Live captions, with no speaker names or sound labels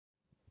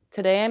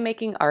Today I'm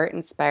making art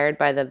inspired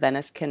by the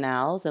Venice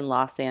Canals in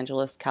Los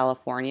Angeles,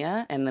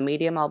 California, and the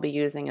medium I'll be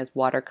using is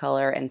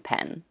watercolor and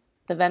pen.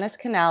 The Venice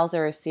Canals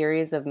are a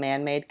series of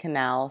man-made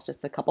canals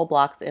just a couple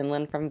blocks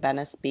inland from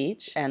Venice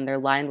Beach, and they're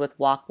lined with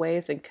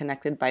walkways and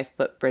connected by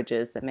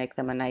footbridges that make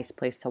them a nice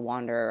place to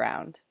wander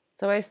around.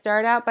 So I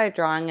start out by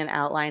drawing an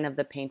outline of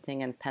the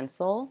painting in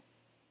pencil.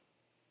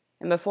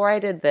 And before I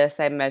did this,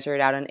 I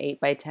measured out an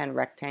 8x10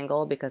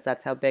 rectangle because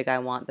that's how big I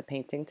want the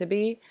painting to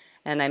be.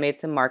 And I made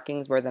some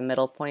markings where the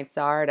middle points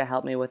are to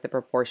help me with the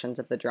proportions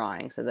of the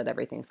drawing so that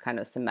everything's kind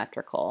of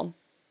symmetrical.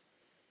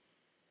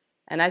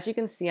 And as you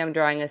can see, I'm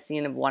drawing a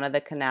scene of one of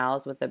the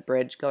canals with a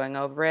bridge going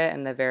over it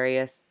and the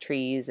various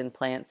trees and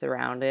plants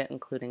around it,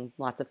 including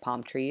lots of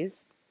palm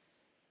trees.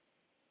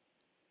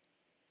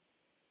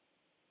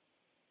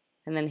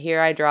 And then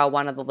here I draw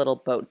one of the little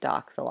boat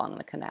docks along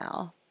the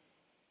canal.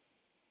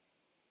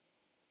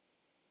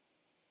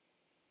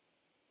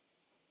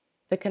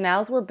 The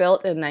canals were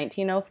built in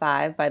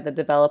 1905 by the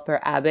developer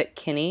Abbot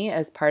Kinney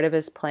as part of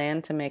his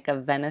plan to make a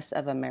Venice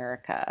of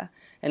America.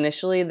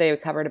 Initially, they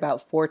covered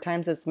about 4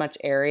 times as much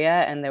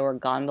area, and there were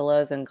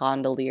gondolas and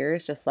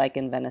gondoliers, just like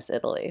in Venice,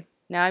 Italy.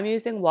 Now I'm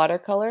using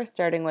watercolor,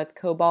 starting with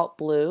cobalt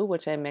blue,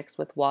 which I mixed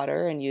with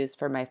water and used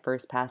for my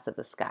first pass of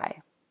the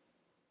sky.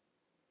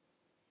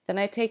 Then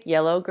I take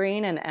yellow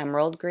green and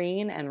emerald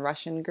green and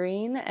Russian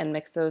green and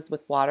mix those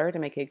with water to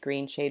make a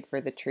green shade for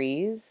the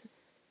trees.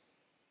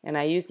 And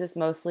I use this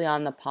mostly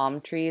on the palm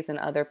trees and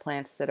other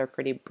plants that are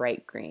pretty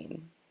bright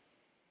green.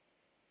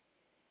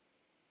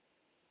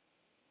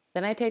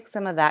 Then I take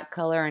some of that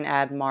color and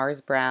add Mars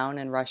brown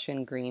and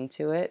Russian green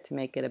to it to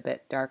make it a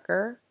bit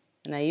darker.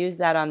 And I use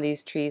that on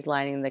these trees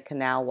lining the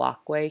canal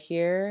walkway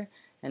here,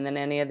 and then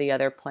any of the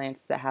other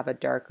plants that have a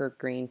darker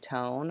green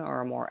tone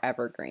or a more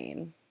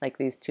evergreen, like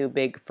these 2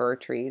 big fir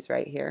trees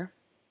right here.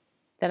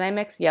 Then I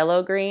mix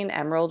yellow green,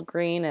 emerald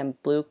green,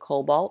 and blue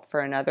cobalt for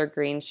another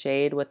green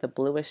shade with a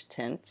bluish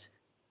tint.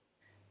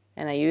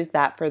 And I use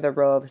that for the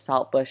row of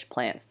saltbush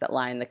plants that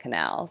line the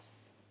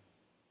canals.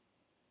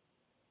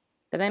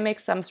 Then I make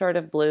some sort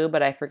of blue,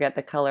 but I forget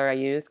the color I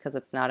used because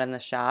it's not in the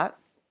shot.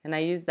 And I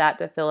use that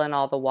to fill in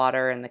all the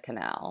water in the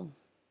canal.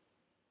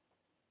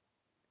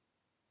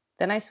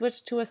 Then I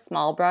switch to a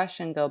small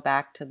brush and go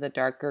back to the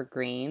darker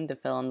green to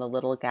fill in the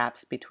little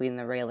gaps between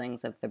the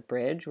railings of the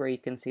bridge where you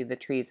can see the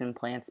trees and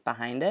plants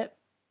behind it.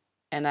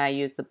 And I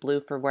use the blue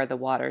for where the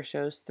water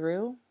shows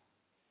through.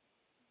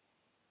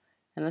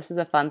 And this is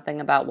a fun thing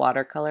about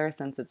watercolor,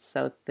 since it's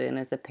so thin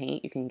as a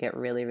paint, you can get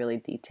really, really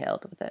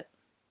detailed with it.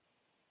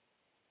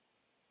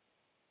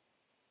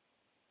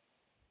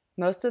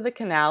 Most of the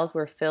canals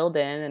were filled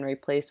in and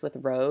replaced with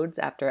roads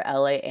after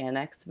LA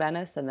annexed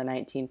Venice in the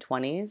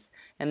 1920s,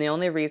 and the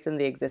only reason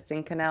the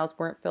existing canals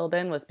weren't filled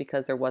in was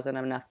because there wasn't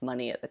enough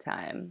money at the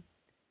time.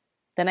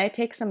 Then I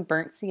take some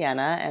burnt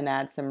sienna and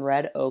add some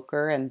red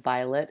ochre and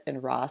violet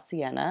and raw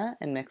sienna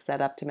and mix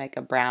that up to make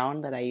a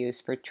brown that I use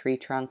for tree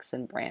trunks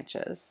and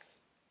branches.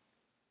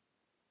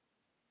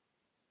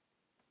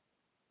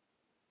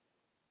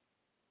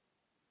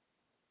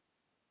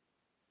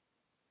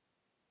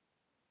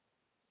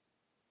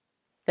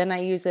 Then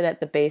I use it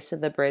at the base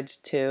of the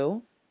bridge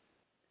too.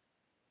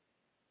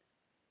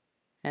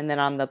 And then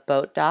on the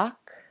boat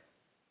dock.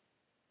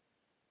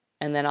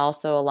 And then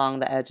also along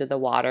the edge of the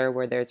water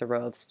where there's a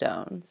row of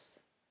stones.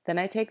 Then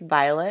I take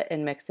violet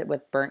and mix it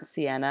with burnt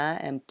sienna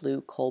and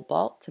blue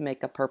cobalt to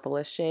make a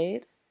purplish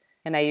shade.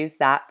 And I use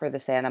that for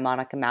the Santa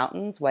Monica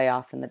Mountains way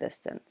off in the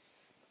distance.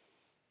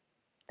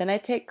 Then I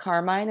take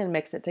carmine and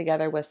mix it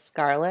together with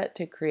scarlet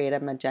to create a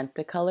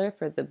magenta color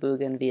for the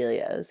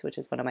bougainvilleas, which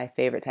is one of my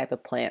favorite type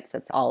of plants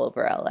that's all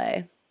over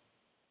LA.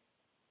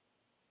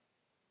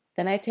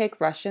 Then I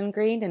take Russian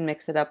green and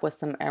mix it up with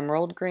some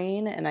emerald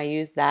green, and I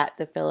use that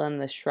to fill in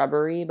the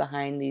shrubbery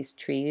behind these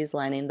trees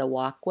lining the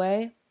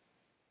walkway.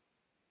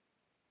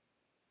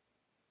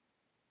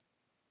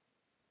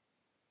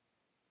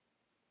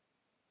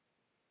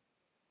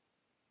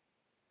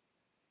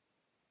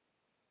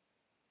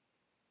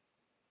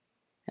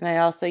 And I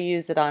also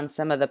use it on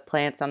some of the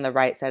plants on the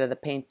right side of the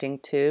painting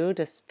too,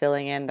 just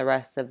filling in the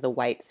rest of the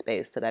white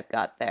space that I've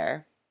got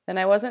there. Then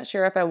I wasn't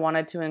sure if I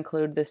wanted to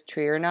include this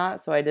tree or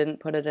not, so I didn't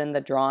put it in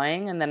the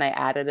drawing, and then I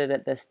added it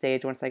at this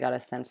stage once I got a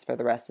sense for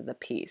the rest of the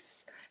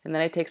piece. And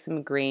then I take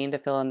some green to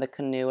fill in the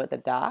canoe at the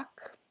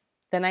dock.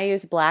 Then I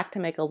use black to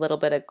make a little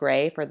bit of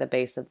gray for the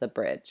base of the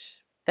bridge.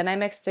 Then I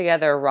mix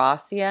together raw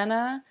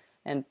sienna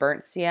and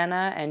burnt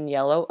sienna and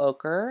yellow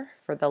ochre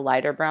for the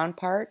lighter brown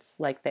parts,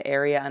 like the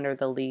area under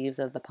the leaves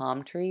of the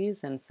palm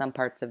trees and some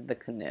parts of the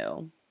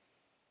canoe.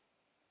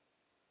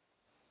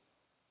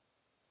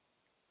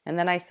 And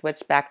then I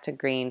switch back to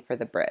green for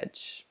the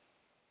bridge.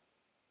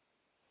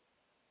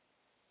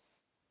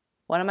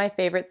 One of my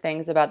favorite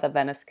things about the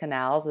Venice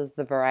Canals is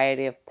the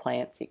variety of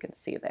plants you can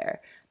see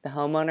there. The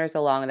homeowners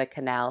along the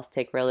canals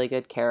take really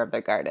good care of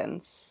their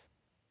gardens.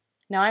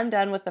 Now I'm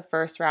done with the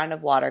first round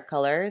of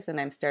watercolors,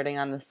 and I'm starting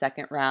on the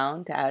second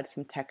round to add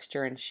some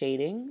texture and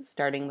shading,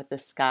 starting with the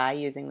sky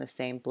using the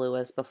same blue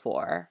as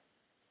before.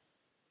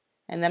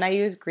 And then I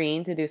use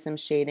green to do some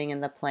shading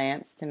in the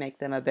plants to make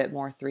them a bit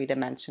more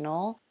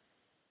three-dimensional.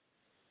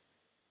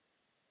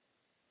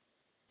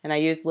 And I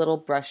use little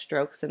brush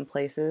strokes in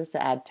places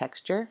to add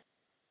texture.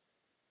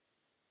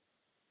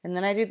 And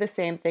then I do the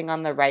same thing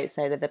on the right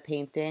side of the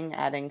painting,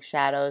 adding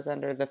shadows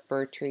under the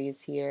fir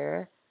trees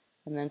here,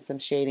 and then some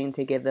shading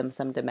to give them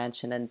some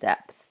dimension and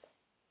depth.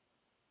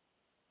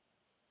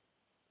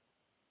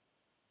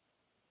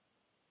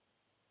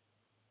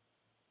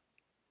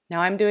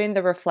 Now I'm doing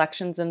the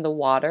reflections in the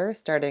water,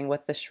 starting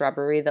with the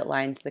shrubbery that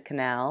lines the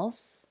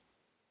canals.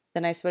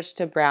 Then I switch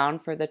to brown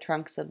for the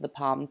trunks of the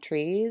palm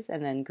trees,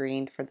 and then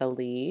green for the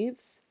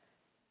leaves,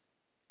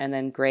 and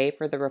then gray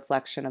for the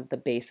reflection of the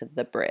base of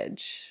the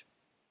bridge.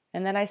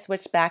 And then I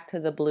switch back to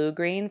the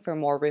blue-green for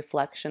more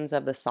reflections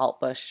of the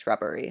saltbush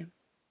shrubbery.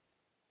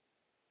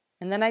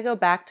 And then I go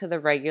back to the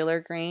regular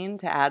green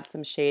to add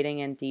some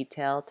shading and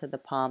detail to the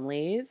palm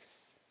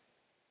leaves.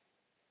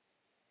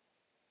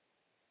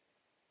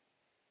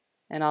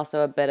 And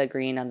also a bit of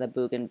green on the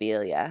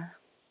bougainvillea.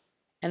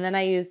 And then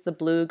I use the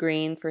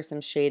blue-green for some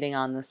shading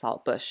on the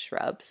saltbush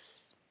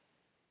shrubs.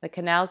 The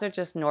canals are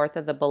just north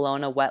of the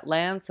Bologna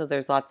wetland, so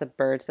there's lots of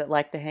birds that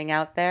like to hang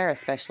out there,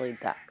 especially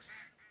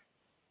ducks.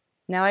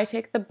 Now I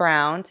take the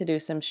brown to do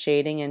some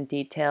shading and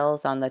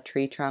details on the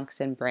tree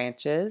trunks and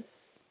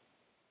branches.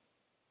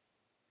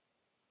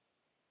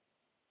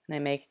 And I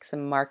make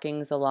some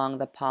markings along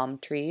the palm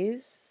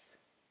trees.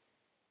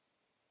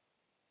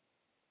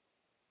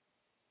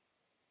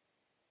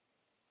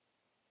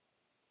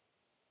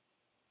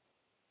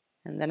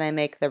 And then I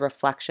make the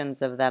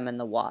reflections of them in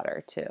the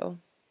water too.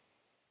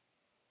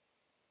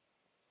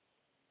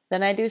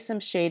 Then I do some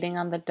shading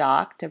on the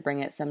dock to bring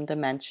it some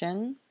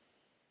dimension.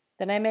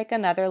 Then I make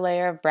another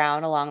layer of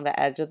brown along the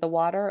edge of the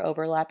water,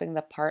 overlapping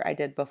the part I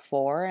did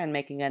before and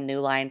making a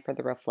new line for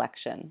the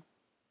reflection.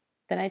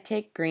 Then I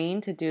take green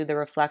to do the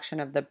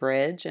reflection of the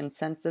bridge, and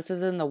since this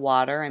is in the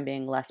water, I'm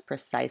being less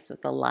precise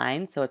with the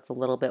line, so it's a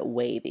little bit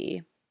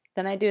wavy.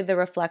 Then I do the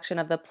reflection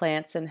of the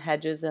plants and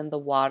hedges in the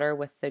water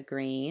with the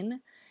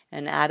green,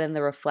 and add in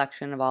the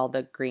reflection of all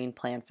the green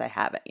plants I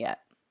haven't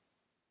yet.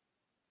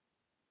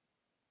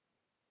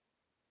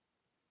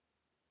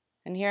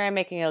 And here I'm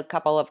making a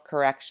couple of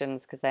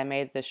corrections because I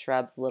made the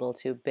shrubs a little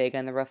too big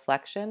in the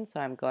reflection, so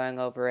I'm going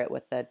over it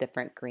with a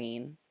different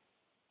green.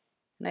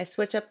 And I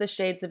switch up the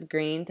shades of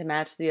green to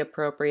match the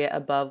appropriate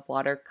above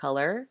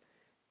watercolor,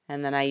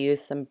 and then I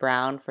use some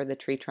brown for the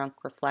tree trunk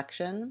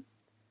reflection,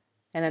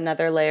 and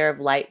another layer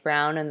of light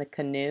brown in the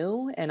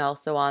canoe, and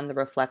also on the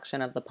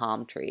reflection of the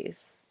palm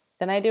trees.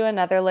 Then I do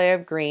another layer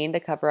of green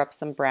to cover up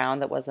some brown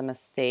that was a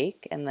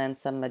mistake, and then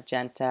some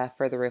magenta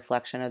for the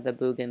reflection of the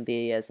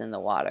bougainvilleas in the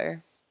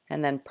water.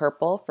 And then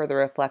purple for the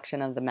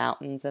reflection of the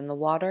mountains in the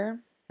water,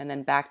 and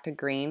then back to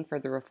green for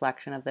the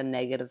reflection of the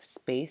negative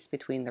space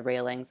between the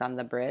railings on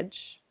the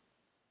bridge,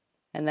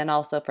 and then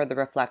also for the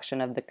reflection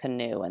of the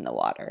canoe in the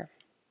water.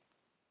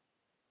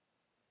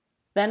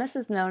 Venice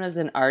is known as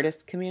an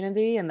artist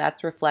community, and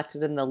that's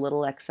reflected in the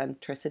little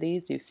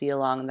eccentricities you see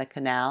along the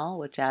canal,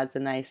 which adds a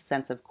nice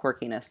sense of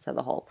quirkiness to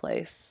the whole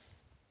place.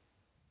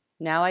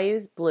 Now I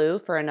use blue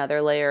for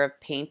another layer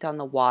of paint on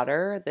the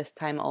water, this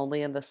time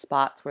only in the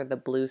spots where the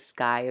blue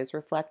sky is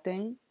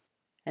reflecting.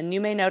 And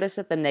you may notice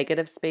that the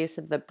negative space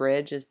of the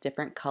bridge is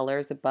different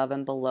colors above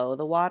and below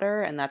the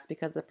water, and that's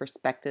because the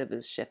perspective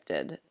is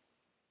shifted.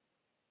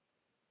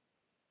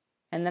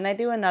 And then I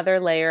do another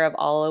layer of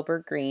all over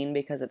green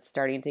because it's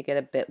starting to get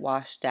a bit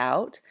washed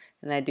out.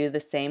 And I do the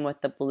same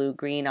with the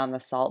blue-green on the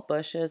salt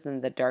bushes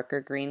and the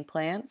darker green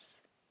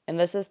plants. And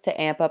this is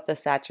to amp up the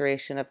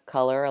saturation of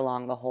color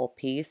along the whole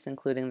piece,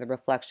 including the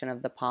reflection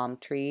of the palm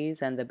trees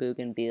and the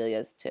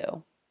bougainvilleas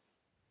too.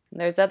 And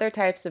there's other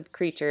types of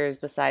creatures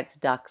besides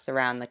ducks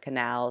around the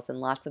canals and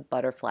lots of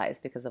butterflies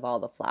because of all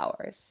the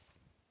flowers.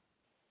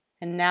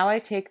 And now I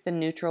take the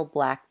neutral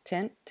black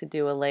tint to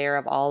do a layer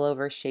of all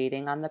over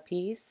shading on the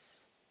piece.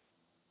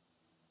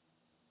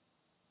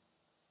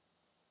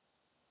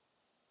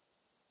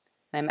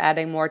 I'm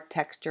adding more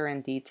texture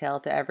and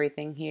detail to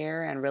everything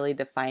here and really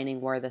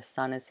defining where the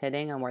sun is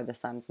hitting and where the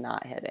sun's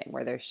not hitting,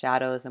 where there's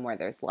shadows and where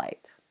there's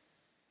light.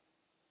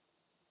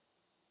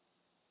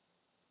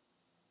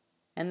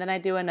 And then I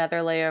do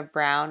another layer of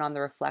brown on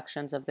the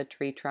reflections of the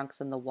tree trunks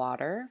in the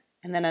water,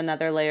 and then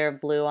another layer of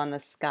blue on the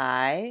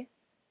sky,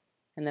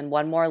 and then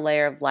one more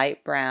layer of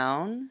light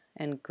brown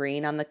and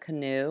green on the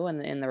canoe and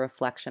in the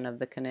reflection of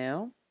the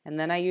canoe. And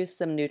then I use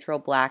some neutral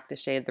black to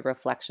shade the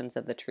reflections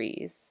of the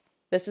trees.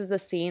 This is the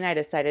scene I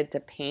decided to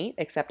paint,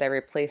 except I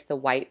replaced the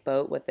white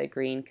boat with the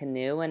green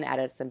canoe and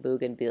added some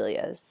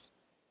bougainvilleas.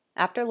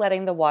 After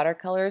letting the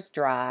watercolors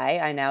dry,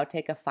 I now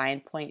take a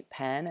fine point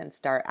pen and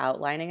start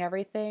outlining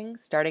everything,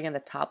 starting in the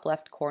top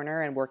left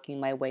corner and working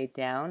my way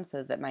down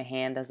so that my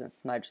hand doesn't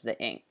smudge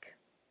the ink.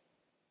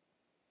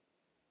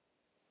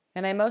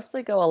 And I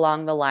mostly go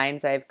along the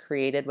lines I've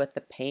created with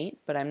the paint,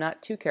 but I'm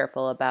not too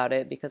careful about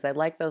it because I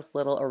like those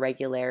little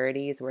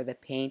irregularities where the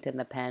paint and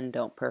the pen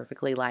don't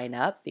perfectly line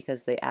up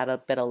because they add a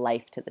bit of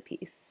life to the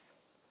piece.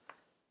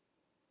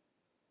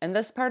 And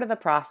this part of the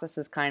process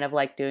is kind of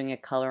like doing a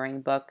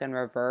coloring book in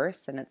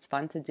reverse, and it's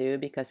fun to do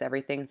because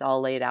everything's all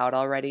laid out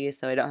already,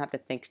 so I don't have to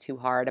think too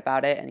hard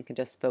about it and you can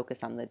just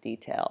focus on the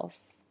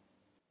details.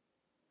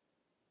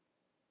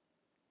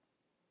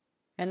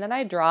 And then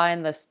I draw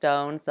in the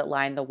stones that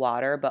line the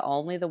water, but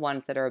only the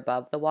ones that are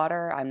above the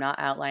water. I'm not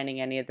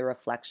outlining any of the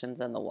reflections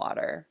in the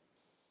water.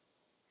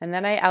 And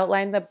then I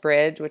outlined the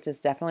bridge, which is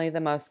definitely the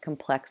most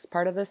complex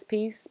part of this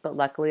piece, but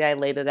luckily I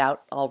laid it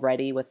out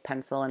already with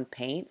pencil and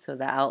paint, so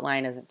the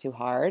outline isn't too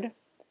hard.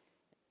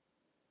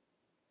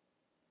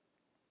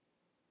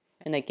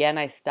 And again,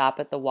 I stop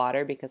at the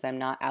water because I'm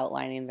not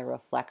outlining the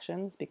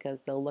reflections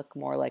because they'll look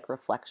more like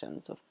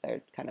reflections if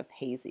they're kind of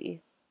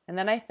hazy. And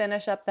then I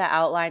finish up the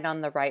outline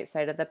on the right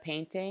side of the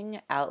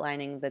painting,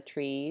 outlining the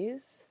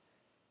trees,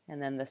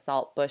 and then the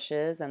salt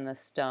bushes and the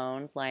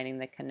stones lining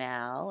the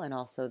canal and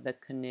also the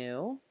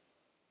canoe.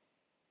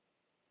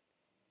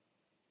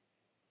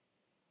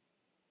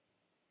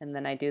 And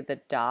then I do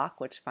the dock,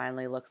 which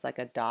finally looks like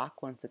a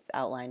dock once it's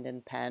outlined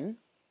in pen.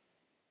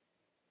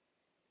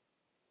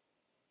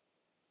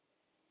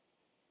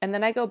 And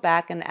then I go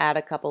back and add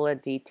a couple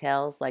of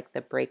details like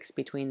the breaks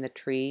between the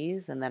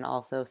trees and then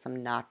also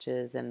some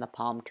notches in the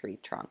palm tree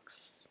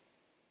trunks.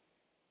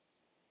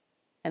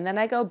 And then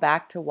I go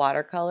back to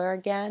watercolor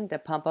again to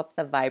pump up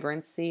the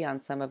vibrancy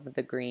on some of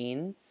the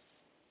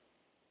greens.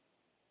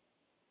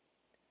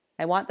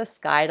 I want the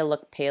sky to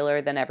look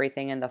paler than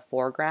everything in the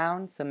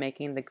foreground, so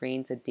making the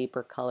greens a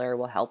deeper color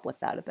will help with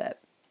that a bit.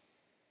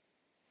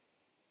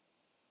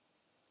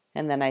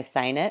 And then I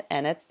sign it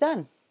and it's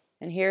done.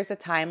 And here's a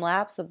time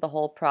lapse of the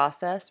whole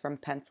process from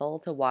pencil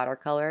to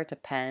watercolor to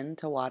pen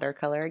to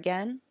watercolor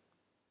again.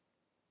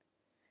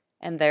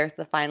 And there's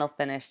the final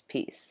finished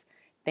piece.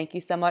 Thank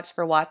you so much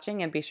for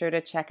watching and be sure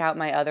to check out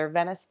my other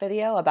Venice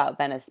video about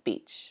Venice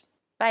Beach.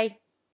 Bye!